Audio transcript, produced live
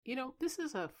This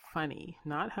is a funny,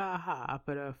 not ha ha,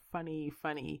 but a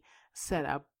funny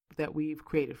setup that we've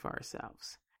created for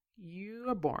ourselves. You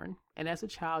are born, and as a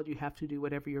child, you have to do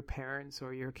whatever your parents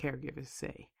or your caregivers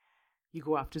say. You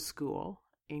go off to school,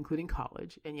 including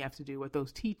college, and you have to do what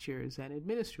those teachers and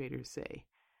administrators say.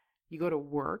 You go to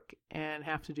work and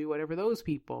have to do whatever those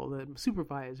people, the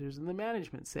supervisors and the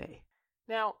management say.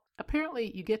 Now,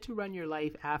 apparently, you get to run your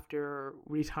life after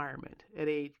retirement at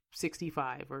age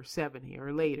 65 or 70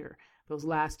 or later. Those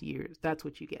last years, that's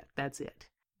what you get. That's it.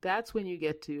 That's when you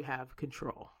get to have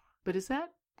control. But is that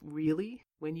really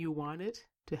when you want it,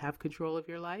 to have control of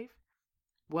your life?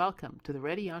 Welcome to the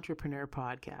Ready Entrepreneur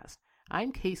Podcast.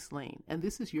 I'm Case Lane, and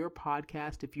this is your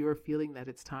podcast if you're feeling that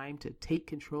it's time to take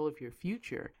control of your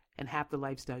future and have the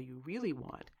lifestyle you really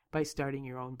want by starting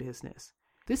your own business.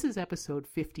 This is episode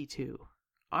 52.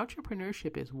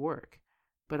 Entrepreneurship is work,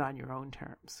 but on your own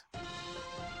terms.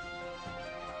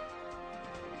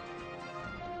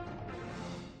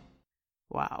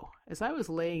 Wow. As I was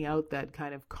laying out that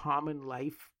kind of common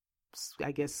life,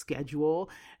 schedule,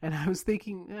 and I was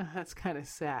thinking, that's kind of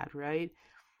sad, right?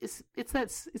 It's kind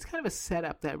of a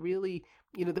setup that really,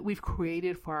 that we've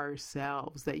created for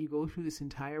ourselves, that you go through this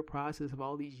entire process of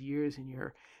all these years and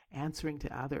you're answering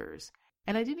to others.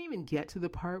 And I didn't even get to the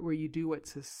part where you do what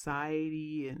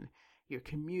society and your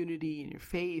community and your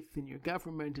faith and your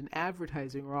government and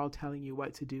advertising are all telling you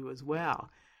what to do as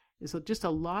well. And so just a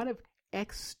lot of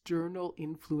external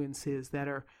influences that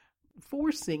are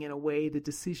forcing, in a way, the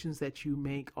decisions that you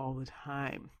make all the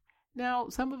time. Now,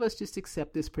 some of us just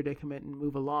accept this predicament and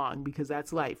move along because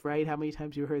that's life, right? How many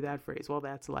times you heard that phrase? Well,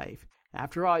 that's life.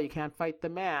 After all, you can't fight the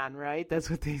man, right? That's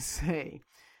what they say.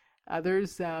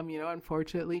 Others,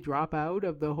 unfortunately drop out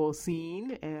of the whole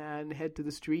scene and head to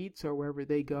the streets or wherever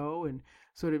they go and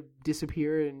sort of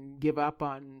disappear and give up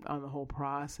on the whole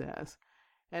process.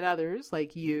 And others,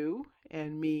 like you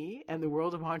and me and the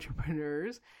world of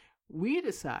entrepreneurs, we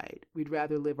decide we'd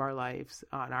rather live our lives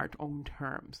on our own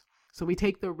terms. So we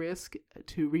take the risk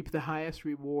to reap the highest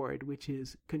reward, which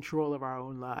is control of our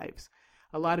own lives.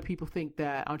 A lot of people think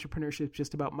that entrepreneurship is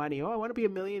just about money. Oh, I want to be a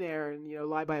millionaire and,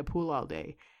 lie by a pool all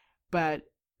day. But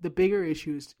the bigger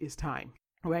issue is time,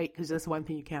 right? Because that's one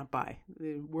thing you can't buy.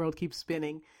 The world keeps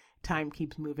spinning, time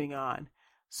keeps moving on.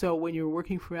 So when you're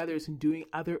working for others and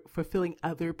fulfilling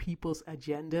other people's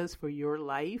agendas for your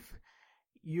life,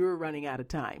 you're running out of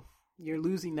time. You're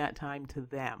losing that time to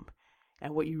them.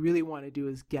 And what you really want to do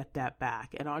is get that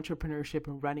back. And entrepreneurship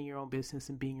and running your own business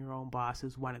and being your own boss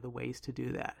is one of the ways to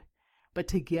do that. But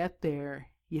to get there,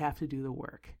 you have to do the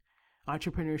work.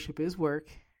 Entrepreneurship is work,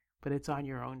 but it's on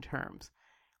your own terms.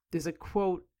 There's a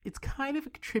quote, it's kind of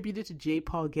attributed to J.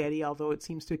 Paul Getty, although it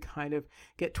seems to kind of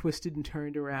get twisted and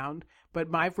turned around. But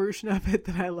my version of it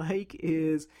that I like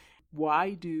is,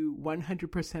 why do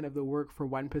 100% of the work for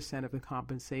 1% of the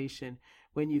compensation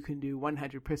when you can do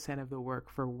 100% of the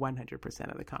work for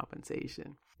 100% of the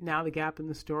compensation? Now, the gap in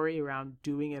the story around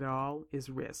doing it all is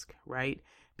risk, right?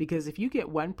 Because if you get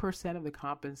 1% of the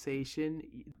compensation,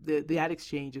 that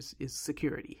exchange is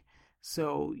security.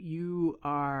 So you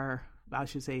are, I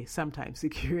should say, sometimes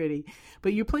security,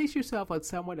 but you place yourself on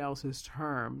someone else's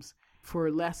terms for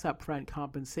less upfront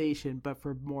compensation, but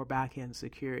for more back-end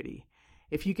security.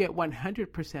 If you get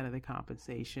 100% of the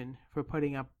compensation for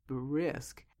putting up the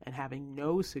risk and having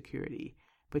no security,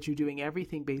 but you're doing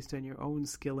everything based on your own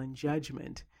skill and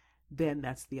judgment, then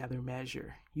that's the other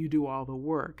measure. You do all the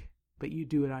work, but you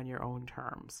do it on your own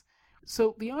terms.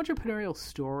 So the entrepreneurial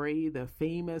story, the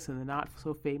famous and the not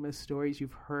so famous stories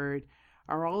you've heard,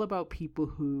 are all about people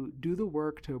who do the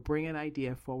work to bring an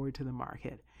idea forward to the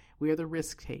market. We are the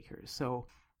risk takers. So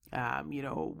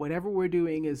whatever we're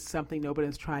doing is something nobody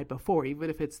has tried before. Even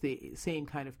if it's the same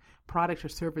kind of product or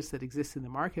service that exists in the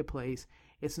marketplace,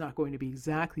 it's not going to be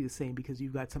exactly the same because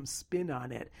you've got some spin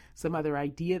on it, some other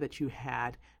idea that you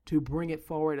had to bring it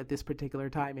forward at this particular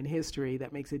time in history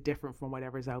that makes it different from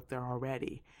whatever's out there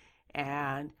already.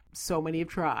 And so many have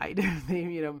tried.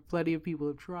 Plenty of people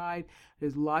have tried.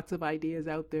 There's lots of ideas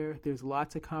out there. There's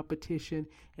lots of competition,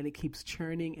 and it keeps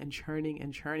churning and churning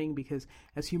and churning because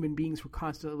as human beings, we're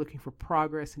constantly looking for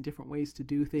progress and different ways to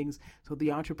do things. So the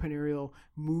entrepreneurial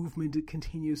movement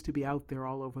continues to be out there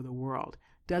all over the world.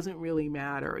 Doesn't really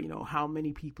matter, how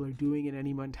many people are doing it at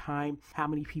any one time, how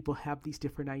many people have these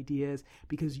different ideas,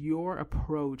 because your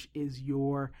approach is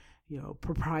your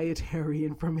proprietary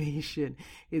information.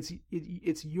 It's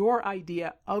your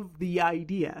idea of the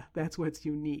idea. That's what's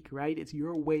unique, right? It's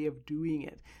your way of doing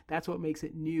it. That's what makes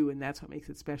it new, and that's what makes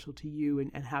it special to you,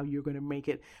 and how you're going to make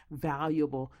it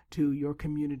valuable to your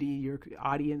community, your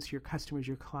audience, your customers,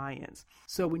 your clients.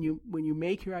 So when you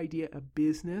make your idea a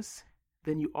business,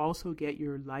 then you also get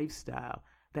your lifestyle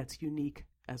that's unique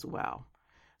as well.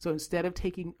 So instead of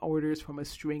taking orders from a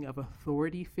string of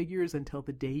authority figures until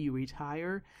the day you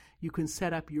retire, you can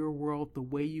set up your world the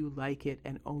way you like it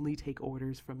and only take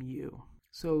orders from you.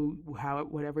 So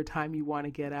whatever time you want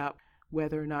to get up,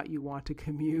 whether or not you want to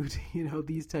commute,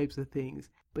 these types of things.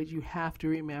 But you have to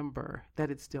remember that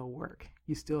it's still work.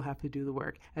 You still have to do the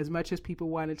work. As much as people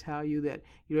want to tell you that,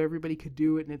 everybody could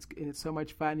do it and it's so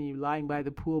much fun and you're lying by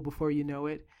the pool before you know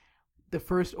it, the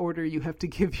first order you have to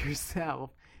give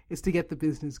yourself is to get the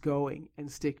business going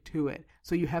and stick to it.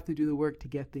 So you have to do the work to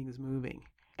get things moving.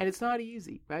 And it's not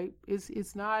easy, right?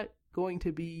 It's not going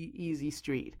to be easy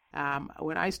street.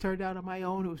 When I started out on my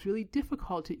own, it was really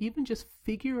difficult to even just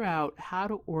figure out how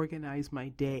to organize my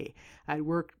day. I'd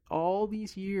worked all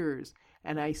these years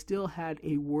and I still had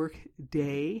a work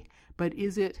day, but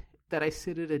is it that I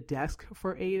sit at a desk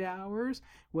for 8 hours?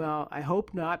 Well, I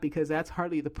hope not, because that's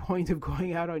hardly the point of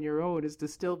going out on your own, is to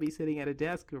still be sitting at a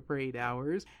desk for 8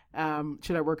 hours.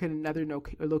 Should I work in another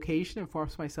location and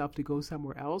force myself to go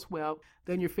somewhere else? Well,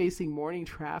 then you're facing morning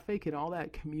traffic and all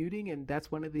that commuting, and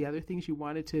that's one of the other things you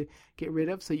wanted to get rid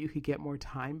of so you could get more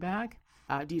time back.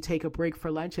 Do you take a break for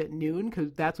lunch at noon?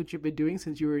 Because that's what you've been doing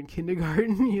since you were in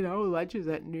kindergarten. Lunch is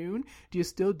at noon. Do you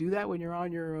still do that when you're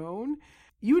on your own?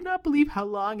 You would not believe how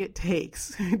long it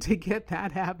takes to get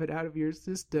that habit out of your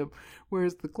system.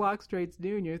 Whereas the clock strikes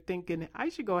noon, you're thinking, I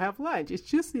should go have lunch. It's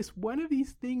just this one of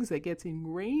these things that gets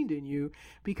ingrained in you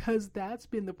because that's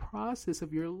been the process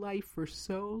of your life for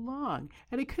so long.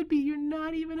 And it could be you're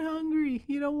not even hungry.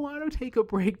 You don't want to take a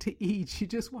break to eat. You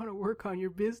just want to work on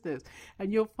your business.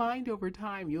 And you'll find over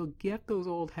time, you'll get those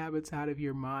old habits out of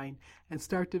your mind and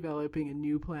start developing a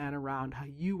new plan around how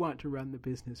you want to run the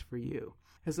business for you.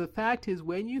 As the fact is,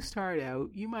 when you start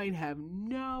out, you might have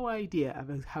no idea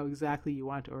of how exactly you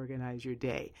want to organize your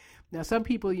day. Now, some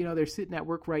people, they're sitting at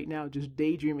work right now just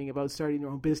daydreaming about starting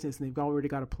their own business and they've already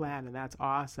got a plan, and that's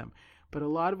awesome. But a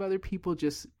lot of other people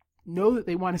just know that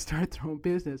they want to start their own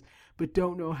business, but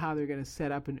don't know how they're going to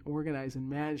set up and organize and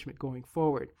management going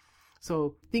forward.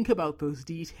 So think about those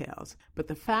details. But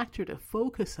the factor to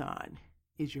focus on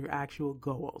is your actual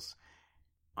goals.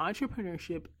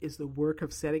 Entrepreneurship is the work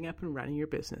of setting up and running your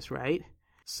business, right?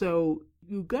 So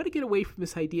you've got to get away from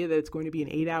this idea that it's going to be an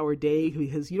 8-hour day,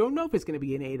 because you don't know if it's going to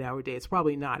be an 8-hour day. It's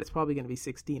probably not. It's probably going to be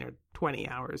 16 or 20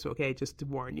 hours, okay, just to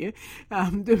warn you,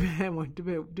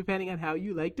 depending on how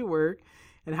you like to work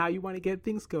and how you want to get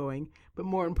things going. But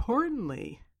more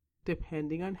importantly,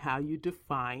 depending on how you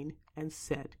define and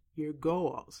set your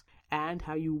goals and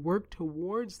how you work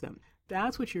towards them.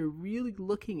 That's what you're really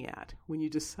looking at when you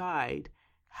decide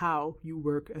how you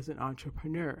work as an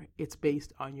entrepreneur. It's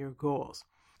based on your goals.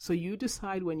 So you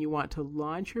decide when you want to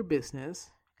launch your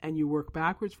business, and you work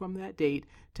backwards from that date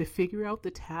to figure out the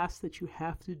tasks that you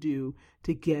have to do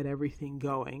to get everything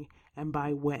going, and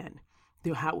by when.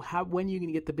 When you're going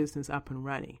to get the business up and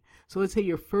running. So let's say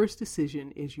your first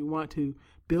decision is you want to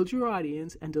build your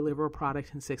audience and deliver a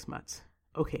product in 6 months.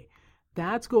 Okay,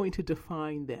 that's going to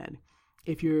define then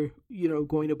if you're,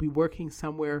 going to be working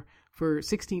somewhere for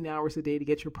 16 hours a day to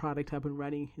get your product up and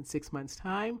running in 6 months'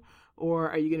 time,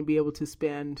 or are you going to be able to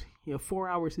spend, 4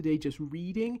 hours a day just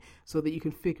reading so that you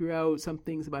can figure out some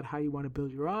things about how you want to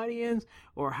build your audience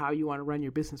or how you want to run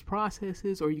your business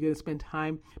processes, or you're going to spend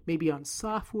time maybe on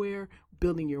software,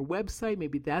 building your website.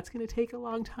 Maybe that's going to take a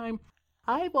long time.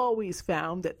 I've always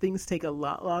found that things take a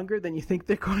lot longer than you think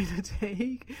they're going to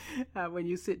take when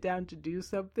you sit down to do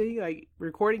something, like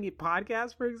recording a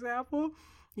podcast, for example.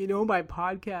 My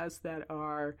podcasts that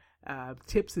are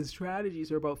tips and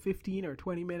strategies are about 15 or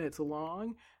 20 minutes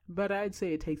long, but I'd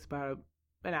say it takes about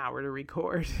an hour to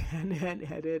record and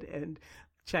edit and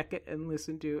check it and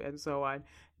listen to and so on.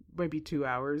 Maybe 2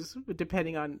 hours,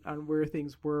 depending on where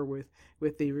things were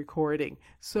with the recording.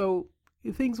 So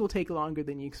things will take longer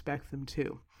than you expect them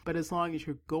to. But as long as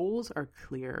your goals are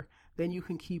clear, then you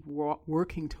can keep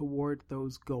working toward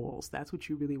those goals. That's what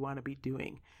you really want to be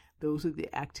doing. Those are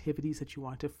the activities that you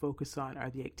want to focus on, are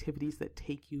the activities that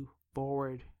take you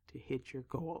forward to hit your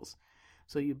goals.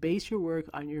 So you base your work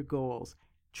on your goals,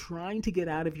 trying to get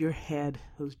out of your head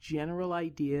those general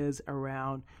ideas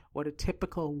around what a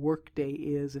typical workday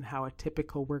is and how a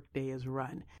typical workday is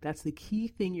run. That's the key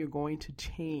thing you're going to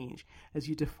change as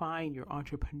you define your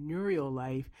entrepreneurial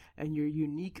life and your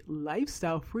unique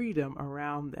lifestyle freedom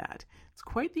around that. It's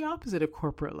quite the opposite of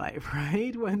corporate life,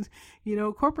 right? When,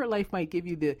 corporate life might give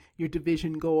you your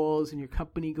division goals and your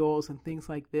company goals and things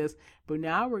like this, but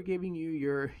now we're giving you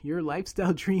your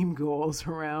lifestyle dream goals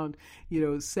around,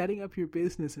 setting up your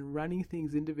business and running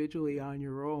things individually on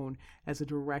your own as a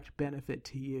direct benefit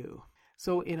to you.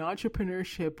 So in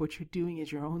entrepreneurship, what you're doing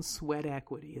is your own sweat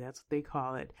equity. That's what they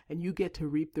call it. And you get to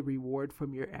reap the reward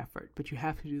from your effort, but you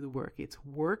have to do the work. It's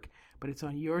work, but it's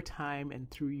on your time and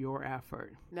through your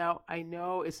effort. Now, I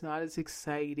know it's not as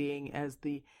exciting as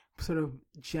the sort of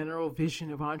general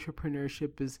vision of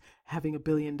entrepreneurship is having $1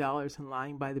 billion and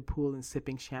lying by the pool and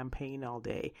sipping champagne all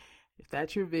day. If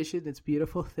that's your vision, it's a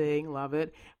beautiful thing, love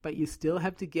it, but you still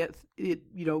have to get it,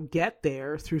 get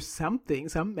there through something,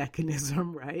 some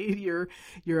mechanism, right? Your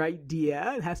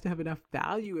idea, it has to have enough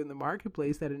value in the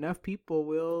marketplace that enough people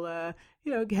will,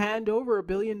 hand over $1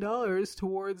 billion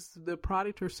towards the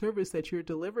product or service that you're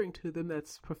delivering to them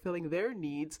that's fulfilling their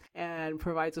needs and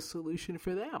provides a solution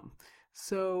for them.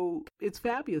 So it's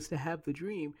fabulous to have the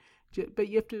dream, but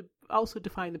you have to also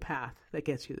define the path that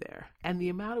gets you there. And the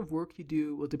amount of work you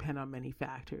do will depend on many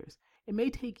factors. It may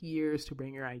take years to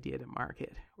bring your idea to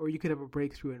market, or you could have a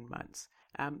breakthrough in months.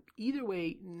 Either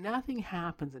way, nothing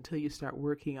happens until you start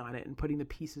working on it and putting the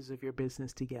pieces of your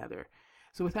business together.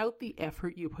 So without the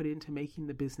effort you put into making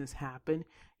the business happen,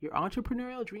 your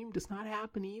entrepreneurial dream does not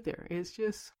happen either. It's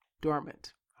just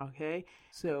dormant, okay?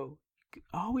 So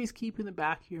always keep in the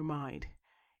back of your mind,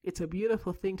 it's a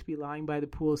beautiful thing to be lying by the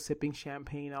pool sipping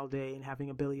champagne all day and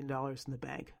having $1 billion in the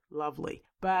bank. Lovely.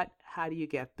 But how do you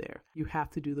get there? You have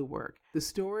to do the work. The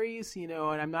stories, and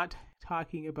I'm not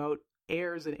talking about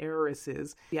heirs and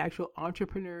heiresses, the actual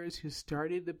entrepreneurs who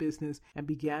started the business and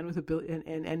began with $1 billion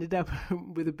and ended up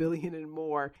with $1 billion and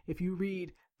more. If you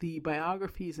read the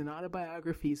biographies and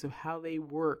autobiographies of how they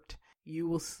worked, you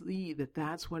will see that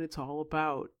that's what it's all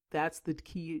about. That's the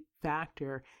key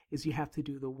factor, is you have to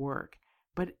do the work.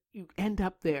 But you end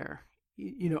up there,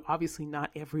 obviously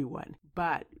not everyone,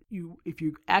 but if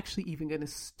you're actually even going to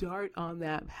start on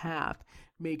that path,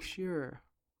 make sure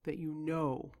that you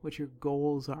know what your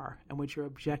goals are and what your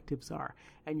objectives are,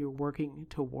 and you're working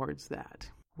towards that.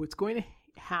 What's going to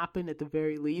happen at the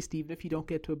very least, even if you don't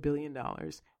get to $1 billion,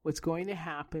 what's going to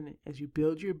happen as you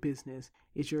build your business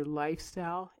is your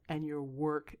lifestyle and your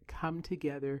work come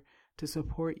together to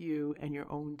support you and your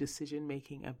own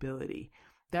decision-making ability.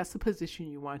 That's the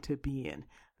position you want to be in.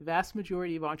 The vast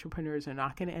majority of entrepreneurs are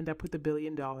not going to end up with $1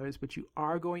 billion, but you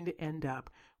are going to end up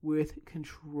with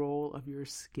control of your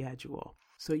schedule.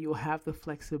 So you'll have the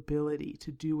flexibility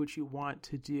to do what you want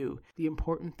to do. The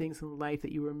important things in life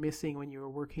that you were missing when you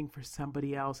were working for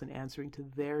somebody else and answering to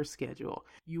their schedule.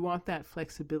 You want that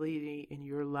flexibility in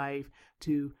your life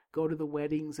to go to the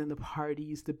weddings and the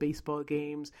parties, the baseball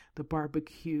games, the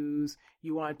barbecues.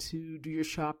 You want to do your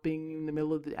shopping in the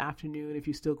middle of the afternoon if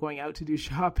you're still going out to do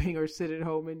shopping, or sit at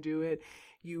home and do it.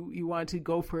 You want to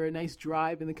go for a nice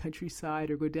drive in the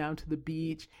countryside or go down to the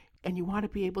beach. And you want to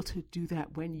be able to do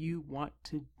that when you want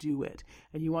to do it.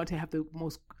 And you want to have the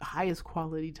highest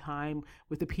quality time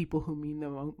with the people who mean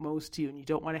the most to you. And you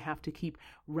don't want to have to keep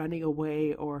running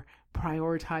away or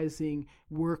prioritizing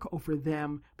work over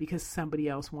them because somebody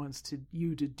else wants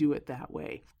you to do it that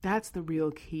way. That's the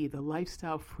real key. The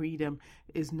lifestyle freedom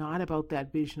is not about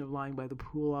that vision of lying by the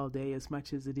pool all day as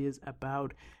much as it is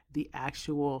about the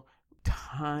actual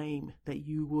time that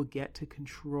you will get to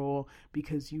control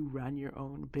because you run your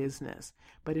own business.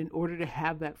 But in order to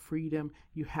have that freedom,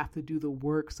 you have to do the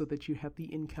work so that you have the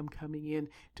income coming in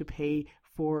to pay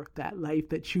for that life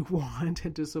that you want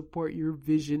and to support your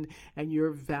vision and your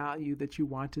value that you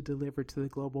want to deliver to the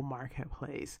global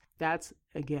marketplace. That's,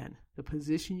 again, the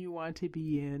position you want to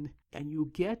be in, and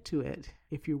you get to it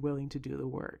if you're willing to do the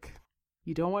work.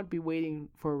 You don't want to be waiting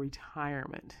for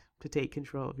retirement to take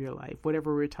control of your life,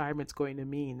 whatever retirement's going to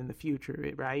mean in the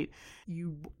future, right?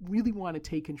 You really want to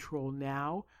take control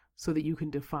now so that you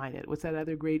can define it. What's that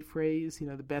other great phrase?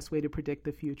 The best way to predict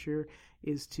the future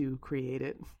is to create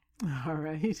it. All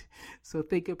right. So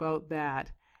think about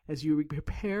that as you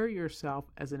prepare yourself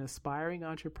as an aspiring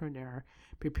entrepreneur.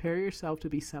 Prepare yourself to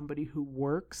be somebody who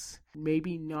works,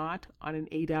 maybe not on an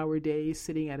 8-hour day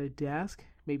sitting at a desk.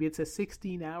 Maybe it's a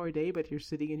 16-hour day, but you're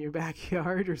sitting in your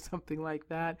backyard or something like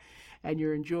that, and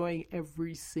you're enjoying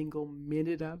every single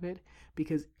minute of it,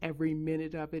 because every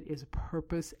minute of it is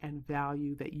purpose and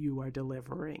value that you are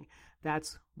delivering.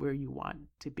 That's where you want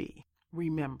to be.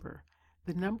 Remember,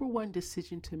 the number one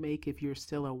decision to make if you're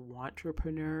still a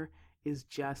wantrepreneur is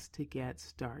just to get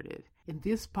started. In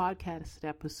this podcast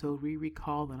episode, we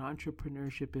recall that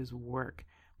entrepreneurship is work,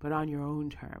 but on your own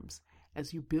terms.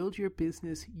 As you build your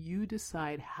business, you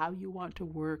decide how you want to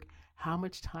work, how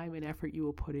much time and effort you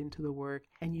will put into the work,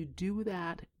 and you do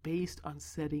that based on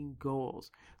setting goals.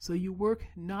 So you work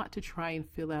not to try and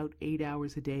fill out 8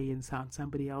 hours a day and on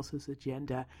somebody else's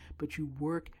agenda, but you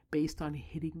work based on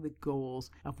hitting the goals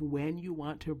of when you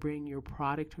want to bring your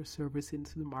product or service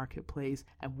into the marketplace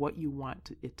and what you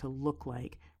want it to look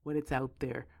like when it's out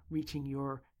there reaching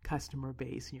your customer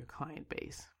base and your client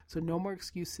base. So no more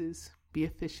excuses. Be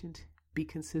efficient, be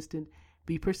consistent,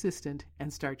 be persistent,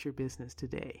 and start your business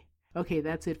today. Okay,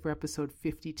 that's it for episode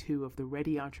 52 of the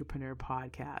Ready Entrepreneur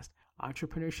podcast.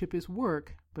 Entrepreneurship is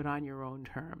work, but on your own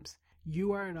terms.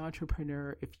 You are an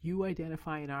entrepreneur if you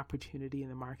identify an opportunity in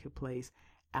the marketplace,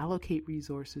 allocate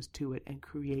resources to it, and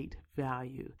create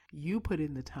value. You put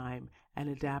in the time and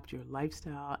adapt your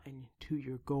lifestyle and to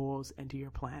your goals and to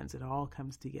your plans. It all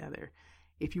comes together.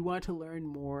 If you want to learn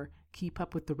more, keep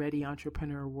up with the Ready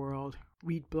Entrepreneur world,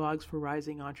 read blogs for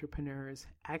rising entrepreneurs,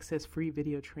 access free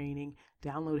video training,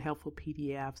 download helpful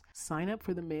PDFs, sign up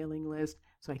for the mailing list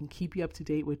so I can keep you up to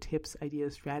date with tips,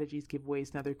 ideas, strategies,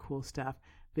 giveaways, and other cool stuff.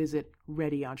 Visit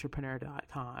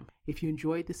readyentrepreneur.com. If you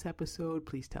enjoyed this episode,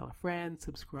 please tell a friend,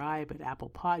 subscribe at Apple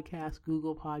Podcasts,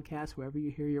 Google Podcasts, wherever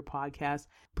you hear your podcasts.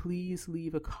 Please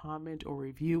leave a comment or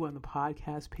review on the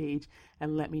podcast page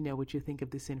and let me know what you think of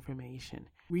this information.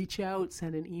 Reach out,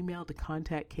 send an email to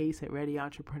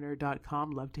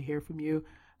contactcase@readyentrepreneur.com. Love to hear from you.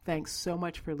 Thanks so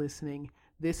much for listening.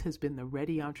 This has been the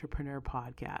Ready Entrepreneur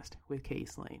podcast with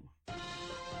Case Lane.